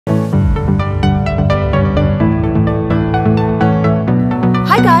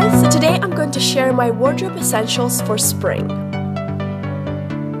to share my wardrobe essentials for spring.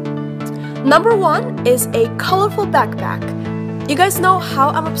 Number 1 is a colorful backpack. You guys know how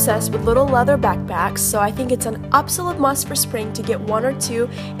I'm obsessed with little leather backpacks, so I think it's an absolute must for spring to get 1 or 2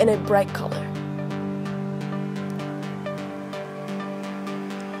 in a bright color.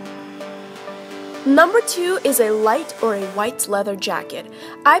 Number 2 is a light or a white leather jacket.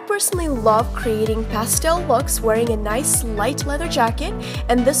 I personally love creating pastel looks wearing a nice light leather jacket,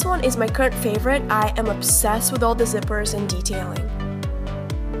 and this one is my current favorite. I am obsessed with all the zippers and detailing.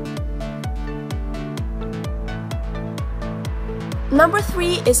 Number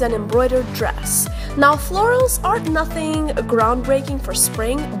 3 is an embroidered dress. Now, florals aren't nothing groundbreaking for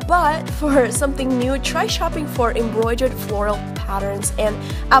spring, but for something new, try shopping for embroidered floral patterns and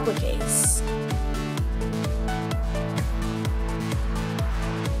appliques.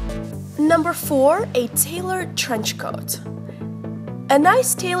 Number 4, a tailored trench coat. A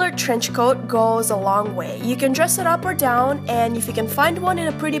nice tailored trench coat goes a long way. You can dress it up or down, and if you can find one in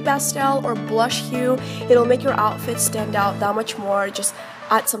a pretty pastel or blush hue, it'll make your outfit stand out that much more, just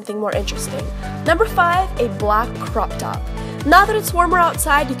add something more interesting. Number 5, a black crop top. Now that it's warmer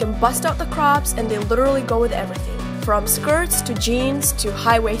outside, you can bust out the crops, and they literally go with everything, from skirts to jeans to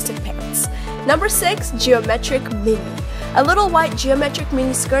high-waisted pants. Number 6, geometric mini. A little white geometric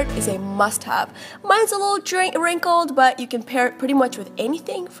mini skirt is a must-have. Mine's a little wrinkled, but you can pair it pretty much with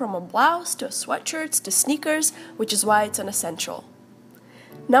anything from a blouse to sweatshirts to sneakers, which is why it's an essential.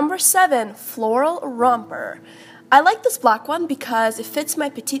 Number 7, floral romper. I like this black one because it fits my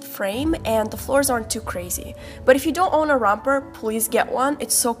petite frame and the floors aren't too crazy. But if you don't own a romper, please get one.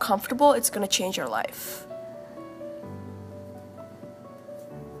 It's so comfortable, it's gonna change your life.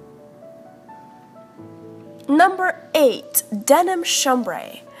 Number 8, denim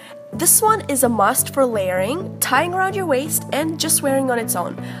chambray. This one is a must for layering, tying around your waist, and just wearing on its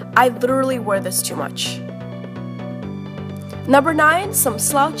own. I literally wear this too much. Number 9, some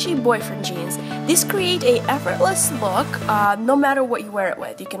slouchy boyfriend jeans. These create a effortless look no matter what you wear it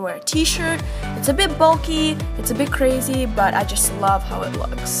with. You can wear a t-shirt, it's a bit bulky, it's a bit crazy, but I just love how it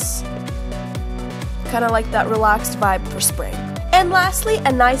looks. Kind of like that relaxed vibe for spring. And lastly,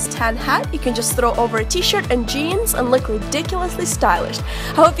 a nice tan hat you can just throw over a t-shirt and jeans and look ridiculously stylish.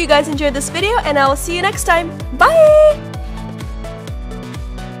 I hope you guys enjoyed this video, and I will see you next time. Bye!